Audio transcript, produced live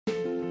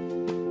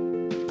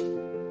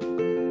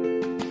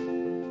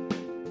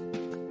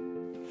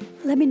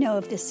Let me know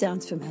if this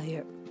sounds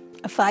familiar.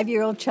 A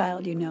 5-year-old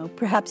child you know,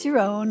 perhaps your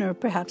own or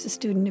perhaps a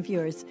student of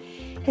yours,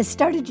 has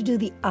started to do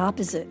the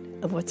opposite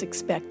of what's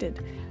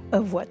expected,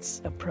 of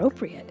what's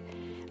appropriate,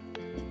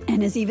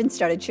 and has even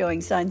started showing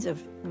signs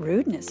of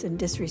rudeness and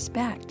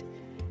disrespect,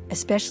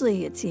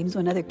 especially, it seems,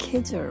 when other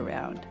kids are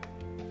around.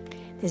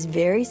 This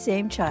very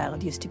same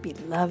child used to be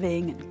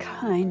loving and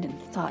kind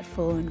and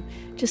thoughtful and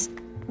just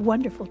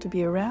wonderful to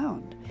be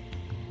around.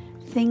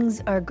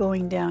 Things are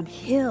going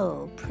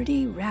downhill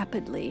pretty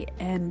rapidly,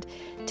 and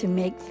to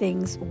make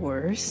things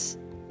worse,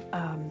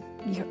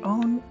 your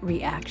own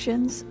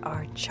reactions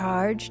are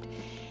charged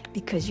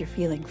because you're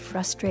feeling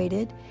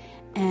frustrated,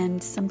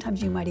 and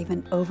sometimes you might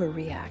even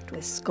overreact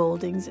with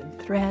scoldings and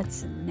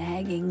threats and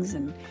naggings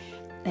and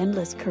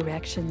endless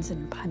corrections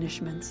and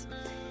punishments.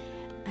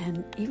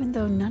 And even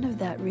though none of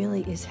that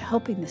really is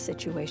helping the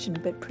situation,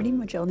 but pretty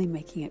much only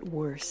making it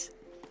worse.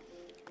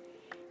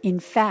 In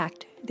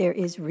fact, there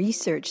is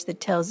research that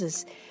tells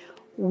us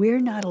we're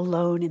not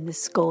alone in the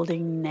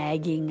scolding,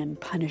 nagging, and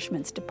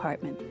punishments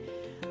department.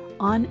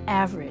 On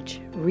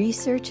average,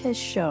 research has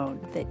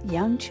shown that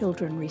young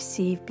children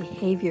receive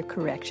behavior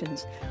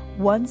corrections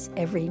once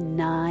every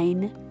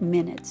 9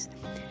 minutes,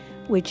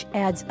 which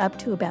adds up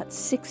to about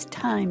 6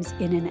 times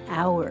in an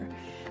hour,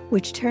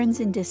 which turns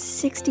into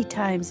 60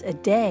 times a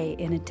day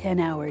in a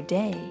 10-hour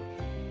day.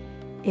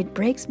 It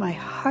breaks my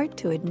heart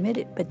to admit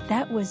it, but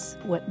that was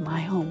what my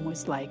home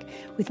was like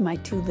with my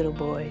 2 little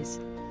boys.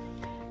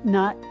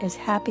 Not as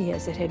happy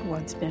as it had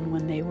once been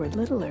when they were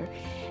littler,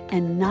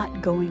 and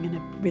not going in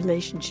a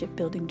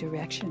relationship-building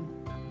direction.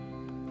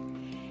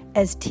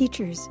 As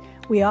teachers,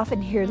 we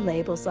often hear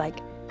labels like,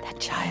 that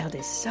child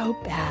is so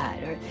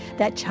bad, or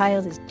that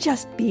child is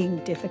just being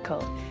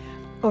difficult,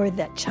 or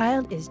that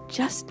child is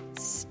just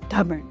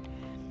stubborn.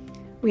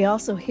 We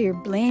also hear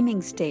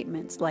blaming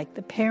statements like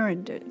the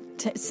parent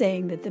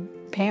saying that the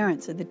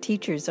parents or the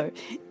teachers are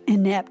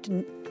inept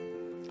and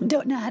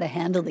don't know how to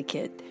handle the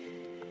kid.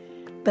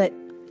 But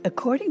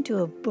according to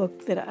a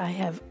book that I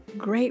have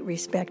great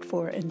respect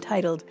for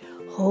entitled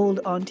Hold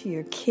On to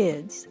Your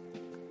Kids,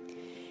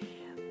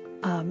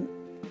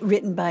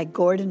 written by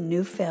Gordon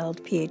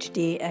Neufeld,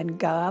 PhD, and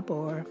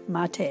Gabor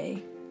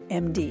Mate,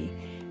 MD,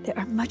 there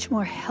are much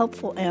more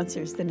helpful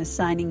answers than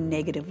assigning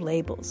negative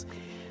labels,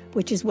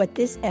 which is what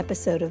this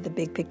episode of the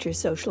Big Picture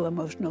Social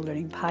Emotional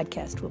Learning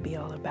Podcast will be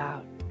all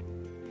about.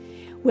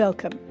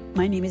 Welcome.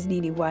 My name is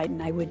Nini White,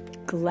 and I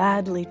would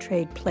gladly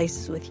trade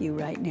places with you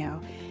right now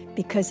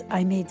because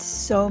I made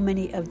so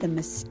many of the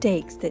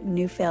mistakes that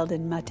Neufeld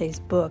and Mate's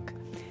book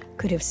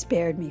could have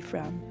spared me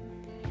from.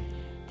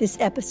 This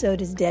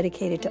episode is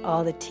dedicated to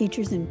all the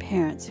teachers and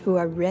parents who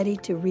are ready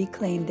to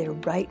reclaim their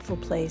rightful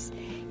place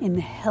in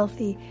the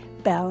healthy,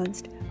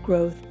 balanced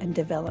growth and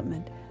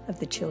development of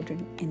the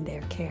children in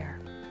their care.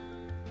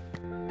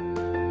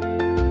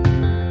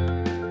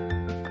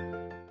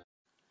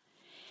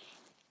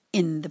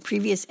 In the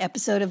previous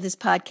episode of this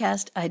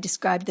podcast, I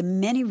described the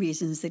many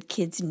reasons that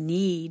kids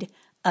need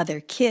other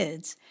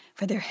kids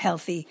for their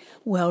healthy,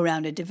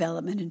 well-rounded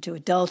development into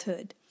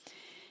adulthood.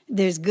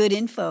 There's good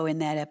info in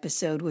that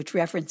episode, which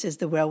references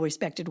the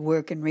well-respected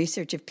work and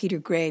research of Peter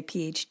Gray,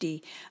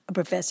 PhD, a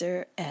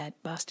professor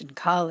at Boston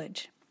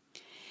College.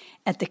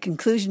 At the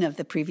conclusion of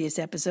the previous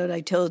episode,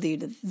 I told you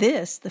that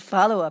this, the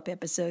follow-up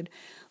episode,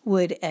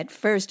 would at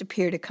first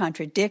appear to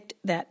contradict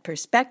that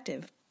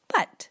perspective,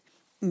 but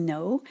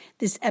no,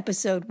 this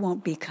episode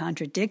won't be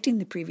contradicting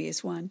the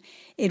previous one.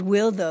 It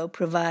will, though,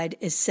 provide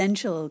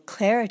essential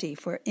clarity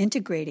for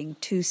integrating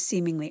 2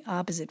 seemingly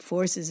opposite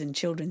forces in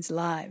children's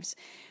lives,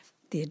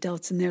 the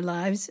adults in their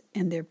lives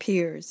and their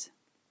peers.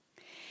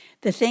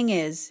 The thing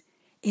is,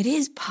 it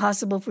is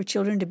possible for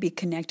children to be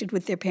connected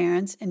with their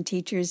parents and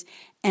teachers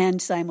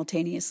and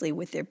simultaneously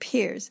with their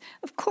peers.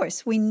 Of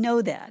course, we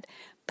know that,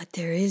 but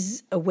there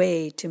is a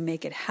way to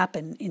make it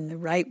happen in the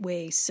right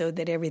way so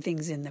that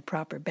everything's in the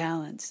proper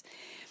balance.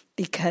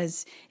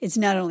 Because it's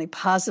not only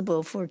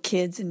possible for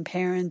kids and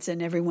parents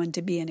and everyone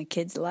to be in a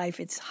kid's life,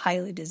 it's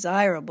highly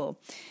desirable,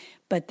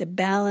 but the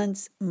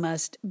balance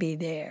must be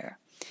there.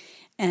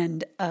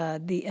 And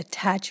the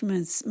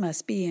attachments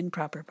must be in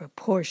proper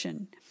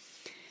proportion.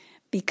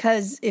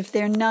 Because if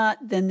they're not,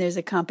 then there's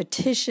a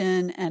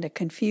competition and a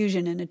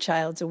confusion in a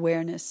child's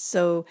awareness.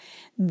 So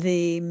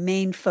the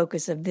main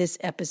focus of this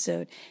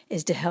episode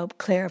is to help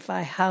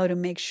clarify how to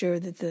make sure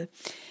that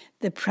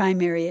the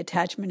primary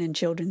attachment in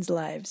children's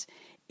lives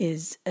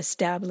is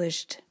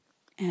established,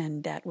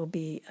 and that will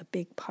be a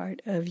big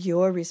part of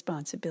your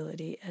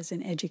responsibility as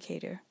an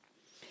educator.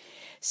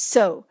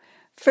 So,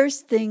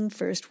 first thing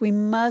first, we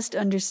must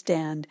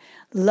understand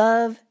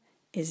love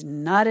is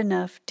not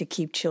enough to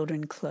keep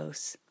children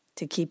close,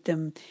 to keep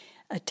them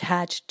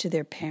attached to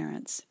their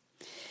parents.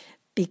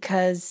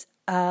 Because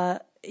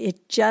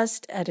it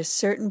just, at a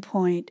certain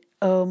point,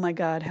 oh my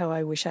God, how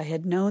I wish I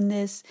had known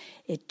this,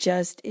 it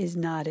just is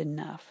not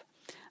enough.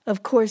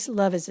 Of course,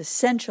 love is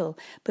essential,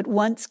 but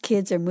once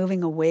kids are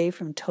moving away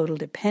from total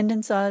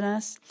dependence on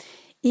us,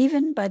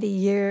 even by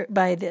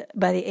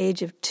the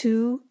age of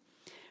 2,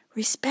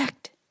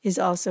 respect is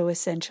also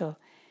essential.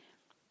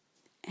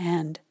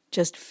 And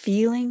just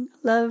feeling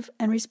love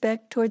and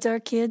respect towards our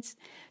kids,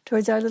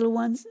 towards our little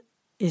ones,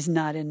 is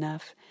not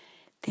enough.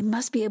 They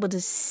must be able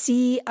to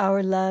see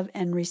our love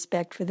and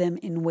respect for them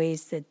in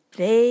ways that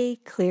they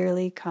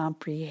clearly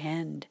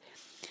comprehend.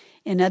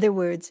 In other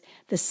words,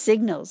 the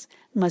signals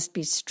must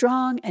be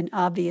strong and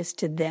obvious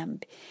to them,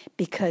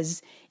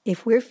 because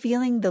if we're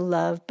feeling the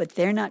love but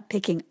they're not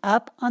picking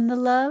up on the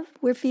love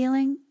we're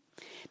feeling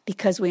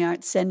because we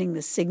aren't sending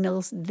the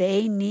signals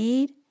they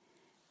need,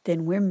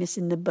 then we're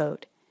missing the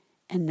boat,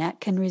 and that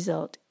can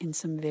result in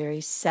some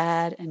very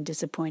sad and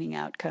disappointing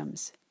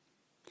outcomes.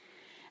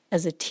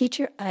 As a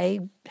teacher,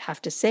 I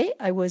have to say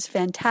I was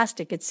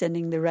fantastic at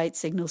sending the right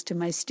signals to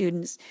my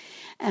students,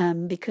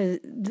 because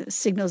the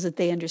signals that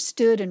they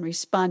understood and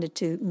responded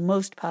to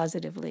most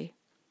positively.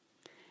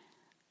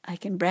 I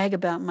can brag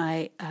about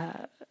my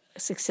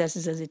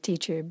successes as a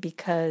teacher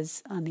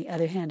because, on the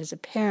other hand, as a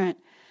parent,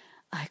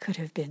 I could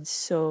have been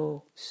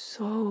so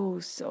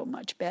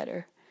much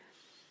better.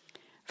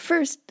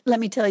 First, let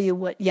me tell you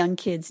what young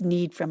kids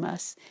need from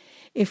us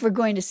if we're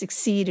going to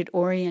succeed at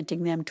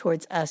orienting them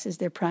towards us as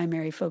their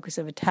primary focus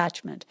of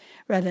attachment,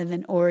 rather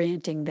than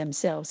orienting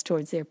themselves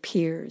towards their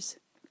peers.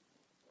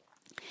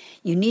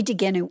 You need to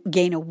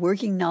gain a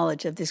working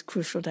knowledge of this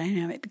crucial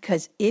dynamic,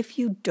 because if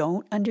you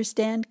don't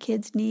understand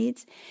kids'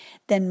 needs,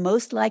 then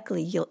most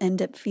likely you'll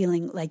end up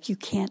feeling like you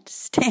can't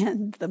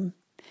stand them.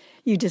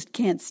 You just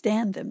can't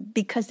stand them,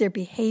 because their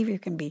behavior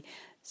can be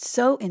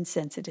so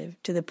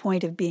insensitive to the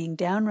point of being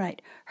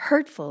downright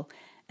hurtful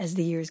as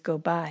the years go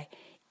by,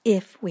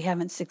 if we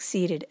haven't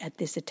succeeded at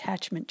this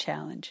attachment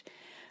challenge,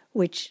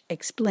 which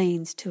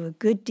explains to a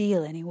good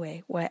deal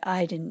anyway why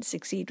I didn't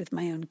succeed with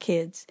my own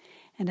kids,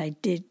 and I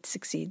did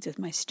succeed with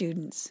my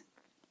students.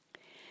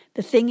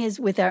 The thing is,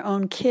 with our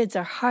own kids,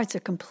 our hearts are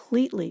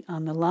completely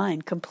on the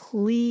line,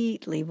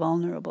 completely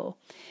vulnerable.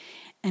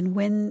 And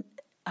when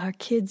our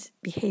kids'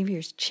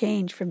 behaviors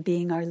change from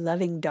being our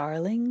loving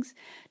darlings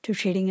to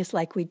treating us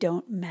like we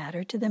don't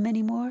matter to them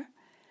anymore,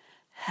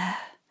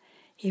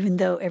 even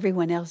though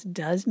everyone else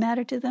does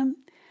matter to them,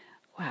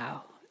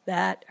 wow,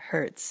 that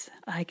hurts.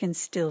 I can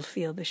still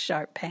feel the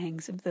sharp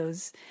pangs of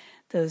those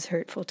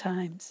hurtful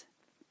times.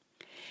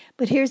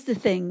 But here's the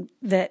thing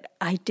that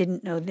I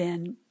didn't know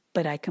then,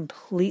 but I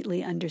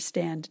completely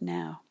understand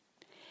now.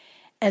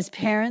 As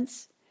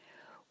parents,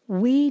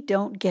 we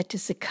don't get to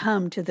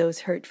succumb to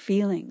those hurt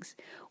feelings.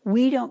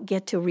 We don't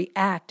get to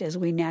react as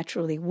we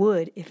naturally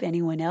would if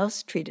anyone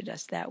else treated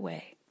us that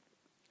way.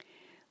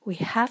 We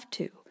have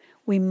to.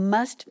 We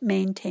must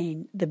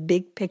maintain the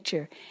big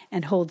picture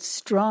and hold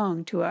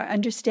strong to our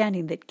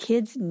understanding that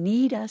kids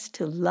need us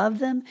to love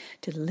them,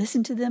 to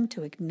listen to them,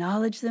 to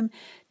acknowledge them,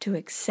 to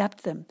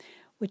accept them,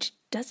 which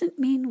doesn't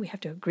mean we have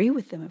to agree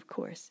with them, of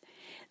course,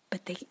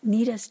 but they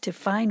need us to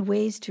find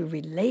ways to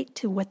relate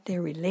to what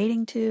they're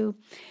relating to.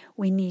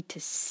 We need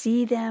to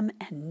see them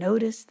and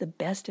notice the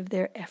best of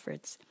their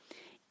efforts,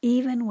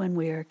 even when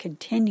we are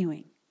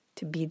continuing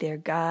to be their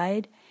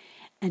guide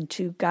and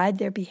to guide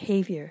their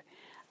behavior,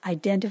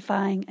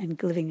 identifying and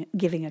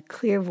giving a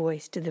clear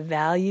voice to the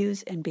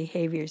values and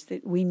behaviors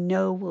that we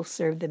know will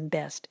serve them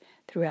best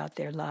throughout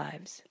their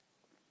lives.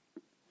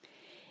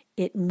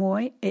 It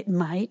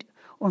might,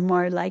 or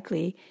more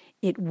likely,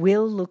 it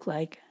will look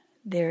like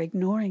they're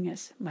ignoring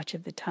us much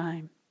of the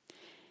time.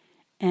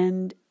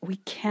 And we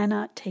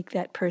cannot take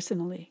that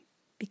personally,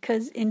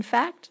 because, in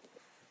fact,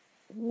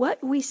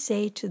 what we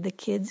say to the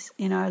kids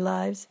in our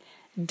lives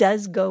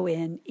does go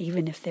in,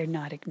 even if they're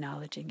not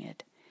acknowledging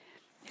it.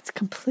 It's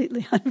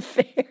completely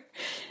unfair,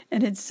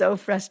 and it's so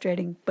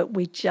frustrating, but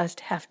we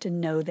just have to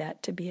know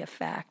that to be a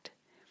fact.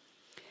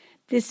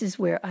 This is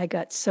where I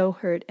got so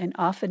hurt and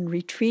often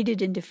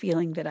retreated into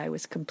feeling that I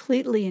was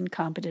completely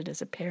incompetent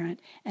as a parent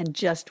and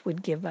just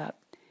would give up.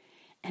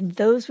 And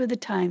those were the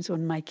times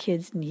when my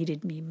kids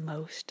needed me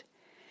most.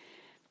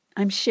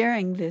 I'm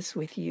sharing this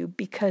with you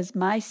because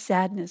my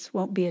sadness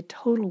won't be a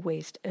total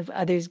waste if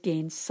others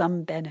gain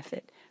some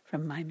benefit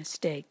from my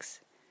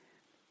mistakes.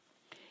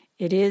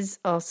 It is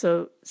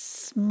also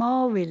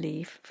small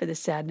relief for the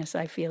sadness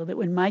I feel that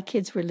when my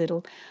kids were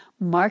little,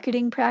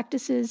 marketing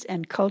practices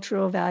and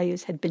cultural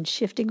values had been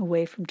shifting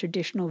away from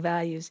traditional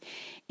values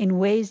in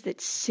ways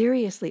that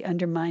seriously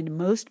undermined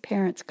most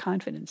parents'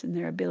 confidence in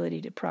their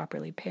ability to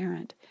properly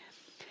parent.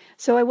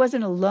 So I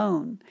wasn't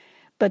alone,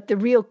 but the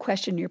real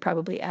question you're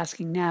probably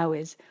asking now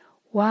is,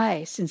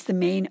 why, since the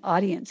main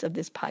audience of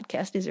this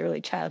podcast is early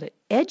childhood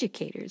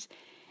educators,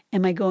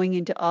 am I going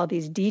into all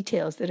these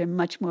details that are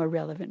much more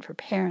relevant for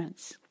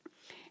parents?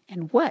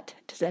 And what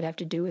does that have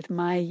to do with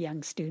my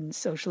young students'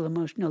 social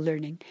emotional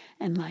learning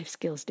and life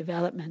skills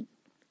development?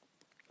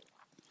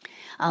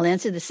 I'll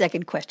answer the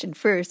second question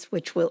first,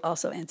 which will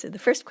also answer the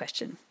first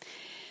question.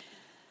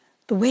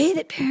 The way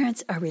that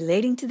parents are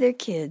relating to their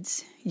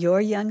kids, your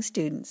young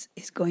students,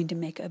 is going to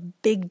make a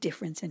big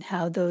difference in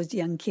how those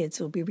young kids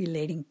will be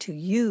relating to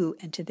you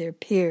and to their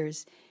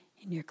peers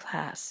in your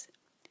class.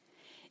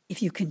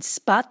 If you can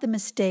spot the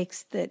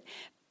mistakes that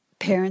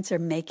parents are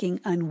making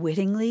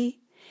unwittingly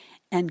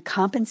and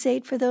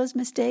compensate for those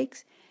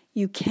mistakes,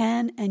 you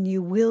can and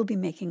you will be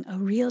making a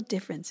real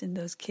difference in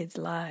those kids'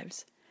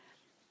 lives.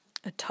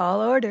 A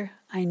tall order,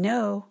 I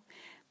know,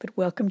 but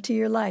welcome to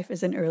your life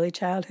as an early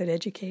childhood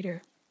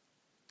educator.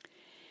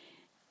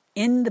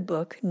 In the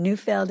book,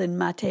 Neufeld and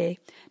Mate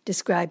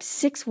describe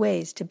 6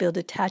 ways to build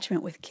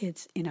attachment with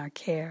kids in our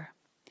care.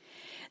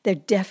 They're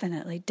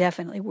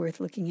definitely worth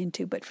looking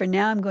into, but for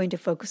now I'm going to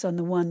focus on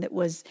the one that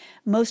was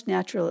most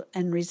natural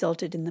and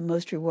resulted in the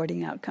most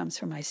rewarding outcomes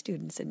for my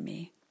students and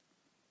me.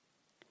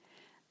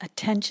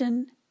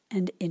 Attention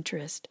and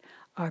interest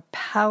are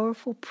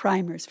powerful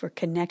primers for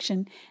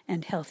connection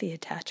and healthy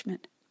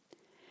attachment.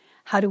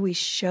 How we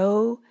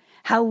show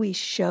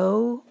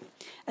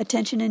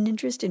attention and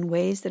interest in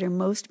ways that are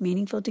most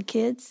meaningful to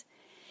kids?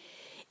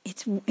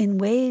 It's in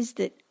ways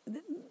that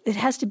it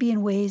has to be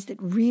in ways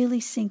that really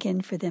sink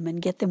in for them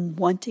and get them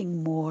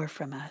wanting more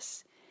from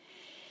us.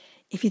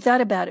 If you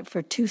thought about it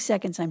for 2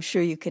 seconds, I'm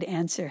sure you could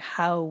answer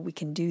how we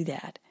can do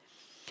that,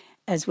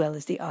 as well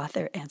as the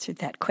author answered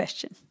that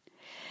question.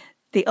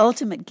 The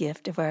ultimate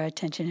gift of our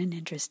attention and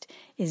interest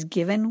is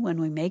given when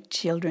we make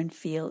children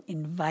feel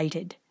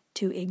invited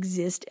to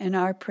exist in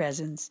our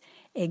presence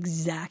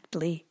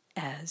exactly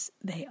as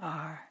they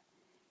are.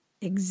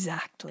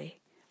 Exactly.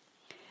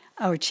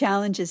 Our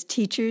challenge as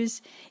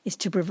teachers is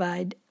to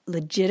provide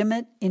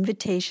legitimate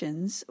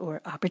invitations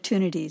or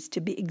opportunities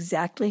to be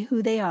exactly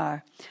who they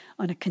are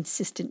on a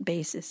consistent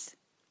basis.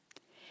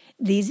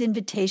 These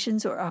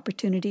invitations or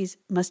opportunities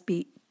must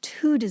be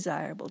too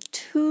desirable,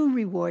 too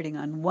rewarding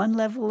on one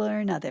level or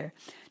another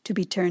to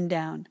be turned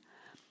down.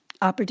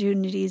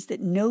 Opportunities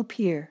that no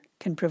peer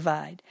can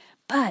provide,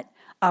 but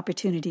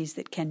opportunities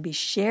that can be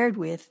shared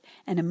with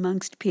and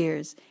amongst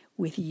peers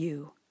with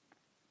you.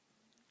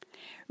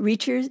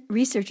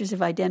 Researchers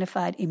have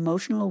identified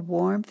emotional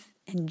warmth,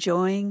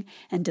 enjoying,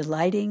 and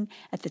delighting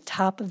at the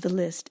top of the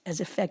list as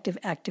effective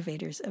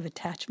activators of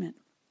attachment.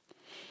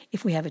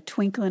 If we have a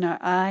twinkle in our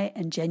eye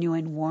and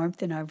genuine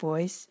warmth in our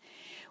voice,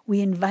 we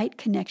invite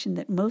connection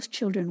that most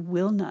children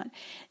will not,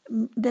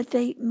 that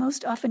they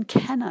most often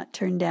cannot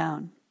turn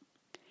down.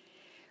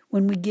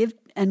 When we give,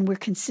 and we're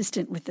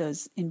consistent with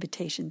those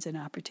invitations and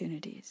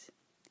opportunities.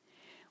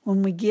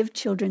 When we give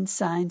children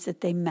signs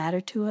that they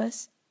matter to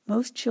us,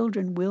 most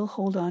children will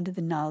hold on to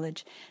the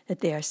knowledge that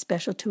they are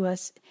special to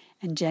us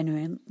and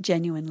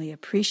genuinely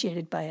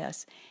appreciated by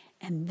us.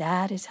 And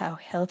that is how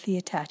healthy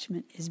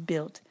attachment is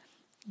built,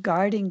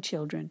 guarding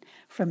children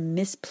from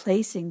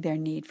misplacing their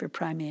need for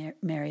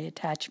primary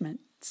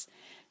attachments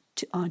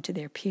onto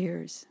their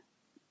peers.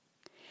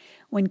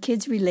 When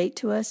kids relate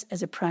to us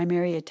as a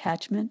primary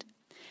attachment,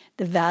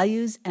 the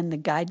values and the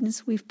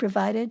guidance we've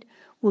provided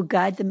will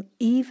guide them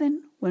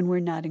even when we're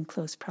not in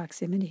close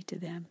proximity to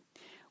them,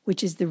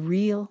 which is the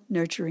real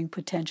nurturing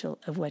potential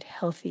of what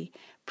healthy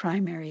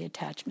primary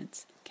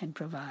attachments can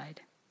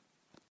provide.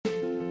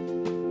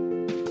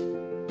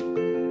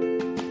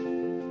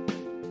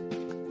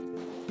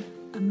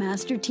 A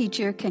master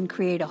teacher can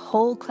create a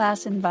whole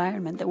class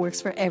environment that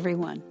works for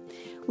everyone,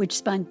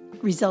 which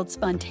results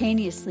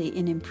spontaneously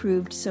in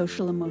improved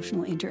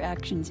social-emotional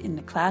interactions in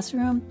the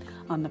classroom,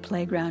 on the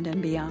playground,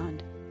 and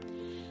beyond.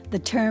 The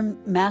term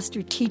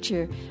master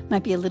teacher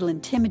might be a little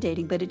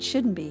intimidating, but it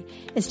shouldn't be.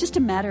 It's just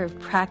a matter of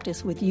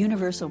practice with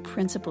universal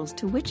principles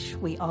to which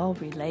we all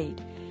relate.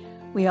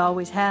 We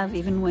always have,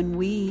 even when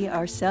we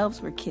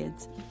ourselves were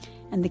kids.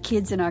 And the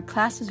kids in our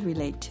classes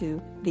relate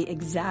to the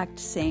exact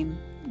same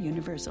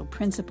universal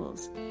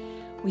principles.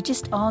 We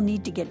just all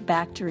need to get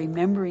back to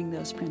remembering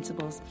those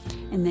principles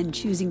and then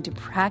choosing to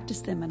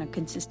practice them on a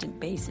consistent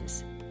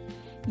basis.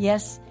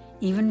 Yes,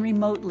 even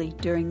remotely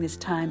during this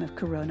time of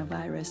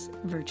coronavirus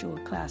virtual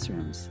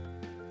classrooms.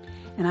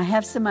 And I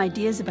have some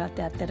ideas about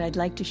that I'd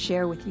like to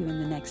share with you in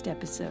the next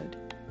episode.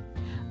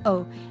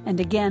 Oh,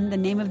 and again, the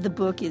name of the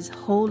book is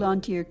Hold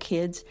On to Your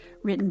Kids,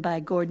 written by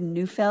Gordon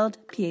Neufeld,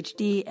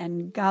 PhD,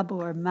 and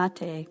Gabor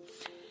Mate.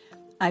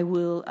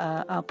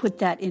 I'll put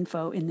that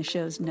info in the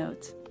show's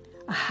notes.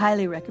 I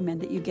highly recommend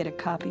that you get a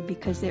copy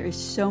because there is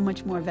so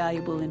much more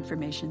valuable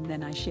information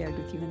than I shared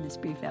with you in this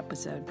brief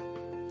episode.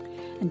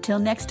 Until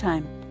next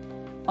time,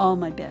 all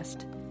my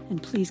best,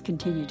 and please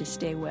continue to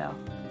stay well.